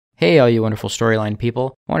Hey all you wonderful storyline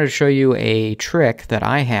people. I wanted to show you a trick that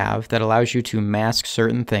I have that allows you to mask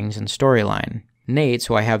certain things in storyline. Nate,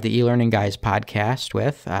 who I have the eLearning Guys podcast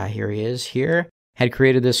with, here he is here, had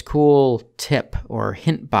created this cool tip or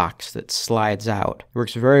hint box that slides out. It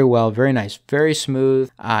works very well, very nice, very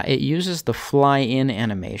smooth. It uses the fly-in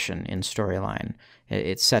animation in storyline.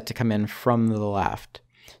 It's set to come in from the left.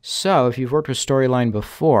 So if you've worked with storyline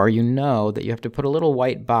before, you know that you have to put a little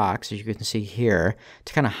white box, as you can see here,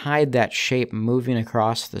 to kind of hide that shape moving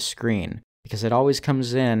across the screen, because it always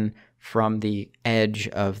comes in from the edge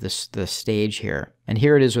of the stage here. And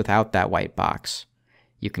here it is without that white box.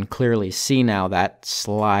 You can clearly see now that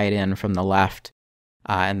slide in from the left.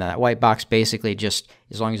 And that white box basically just,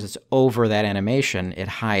 as long as it's over that animation, it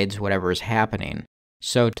hides whatever is happening.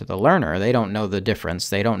 So to the learner, they don't know the difference.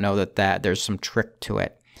 They don't know that there's some trick to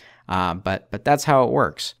it. But that's how it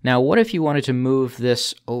works. Now, what if you wanted to move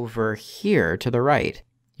this over here to the right?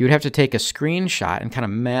 You would have to take a screenshot and kind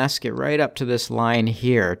of mask it right up to this line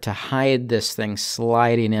here to hide this thing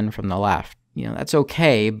sliding in from the left. You know, that's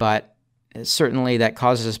okay, but certainly that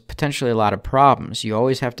causes potentially a lot of problems. You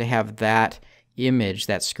always have to have that image,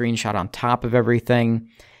 that screenshot on top of everything,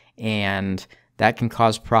 and that can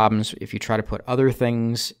cause problems if you try to put other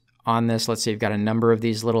things on this. Let's say you've got a number of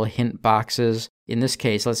these little hint boxes. In this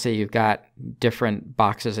case, let's say you've got different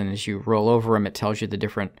boxes, and as you roll over them, it tells you the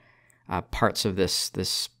different parts of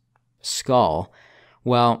this skull.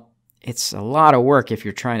 Well, it's a lot of work if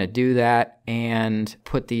you're trying to do that and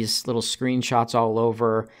put these little screenshots all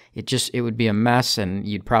over. It would be a mess, and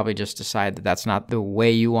you'd probably just decide that that's not the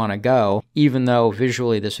way you want to go, even though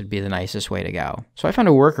visually this would be the nicest way to go. So I found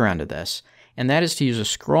a workaround to this, and that is to use a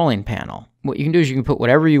scrolling panel. What you can do is you can put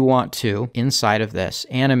whatever you want to inside of this,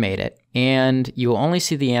 animate it, and you will only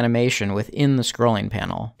see the animation within the scrolling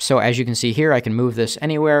panel. So as you can see here, I can move this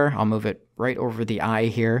anywhere. I'll move it right over the eye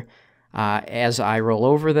here. As I roll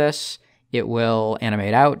over this, it will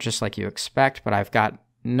animate out just like you expect, but I've got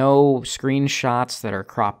no screenshots that are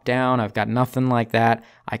cropped down. I've got nothing like that.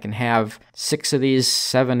 I can have 6 of these,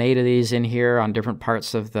 7, 8 of these in here on different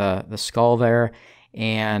parts of the skull there.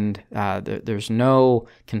 And there's no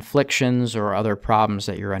conflictions or other problems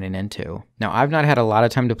that you're running into. Now, I've not had a lot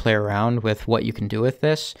of time to play around with what you can do with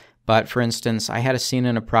this, but for instance, I had a scene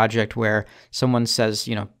in a project where someone says,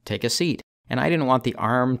 you know, take a seat. And I didn't want the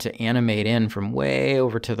arm to animate in from way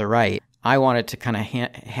over to the right. I want it to kind of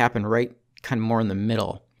happen right kind of more in the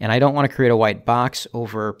middle. And I don't want to create a white box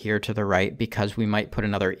over here to the right because we might put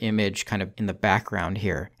another image kind of in the background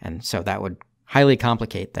here. And so that would highly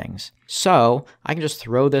complicate things. So I can just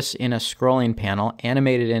throw this in a scrolling panel,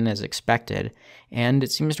 animate it in as expected, and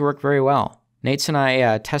it seems to work very well. Nate's and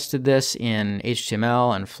I tested this in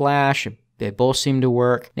HTML and Flash. They both seem to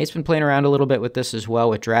work. Nate's been playing around a little bit with this as well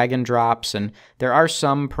with drag and drops, and there are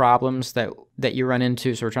some problems that you run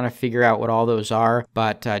into, so we're trying to figure out what all those are,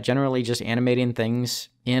 but generally just animating things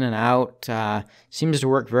in and out seems to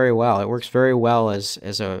work very well. It works very well as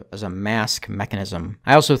a mask mechanism.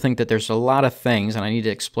 I also think that there's a lot of things, and I need to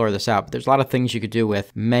explore this out, but there's a lot of things you could do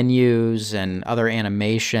with menus and other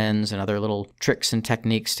animations and other little tricks and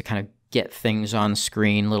techniques to kind of get things on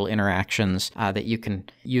screen, little interactions that you can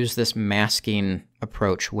use this masking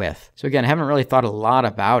approach with. So again, I haven't really thought a lot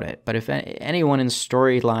about it, but if anyone in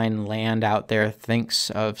storyline land out there thinks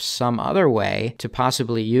of some other way to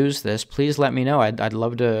possibly use this, please let me know. I'd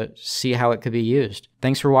love to see how it could be used.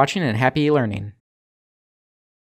 Thanks for watching, and happy learning.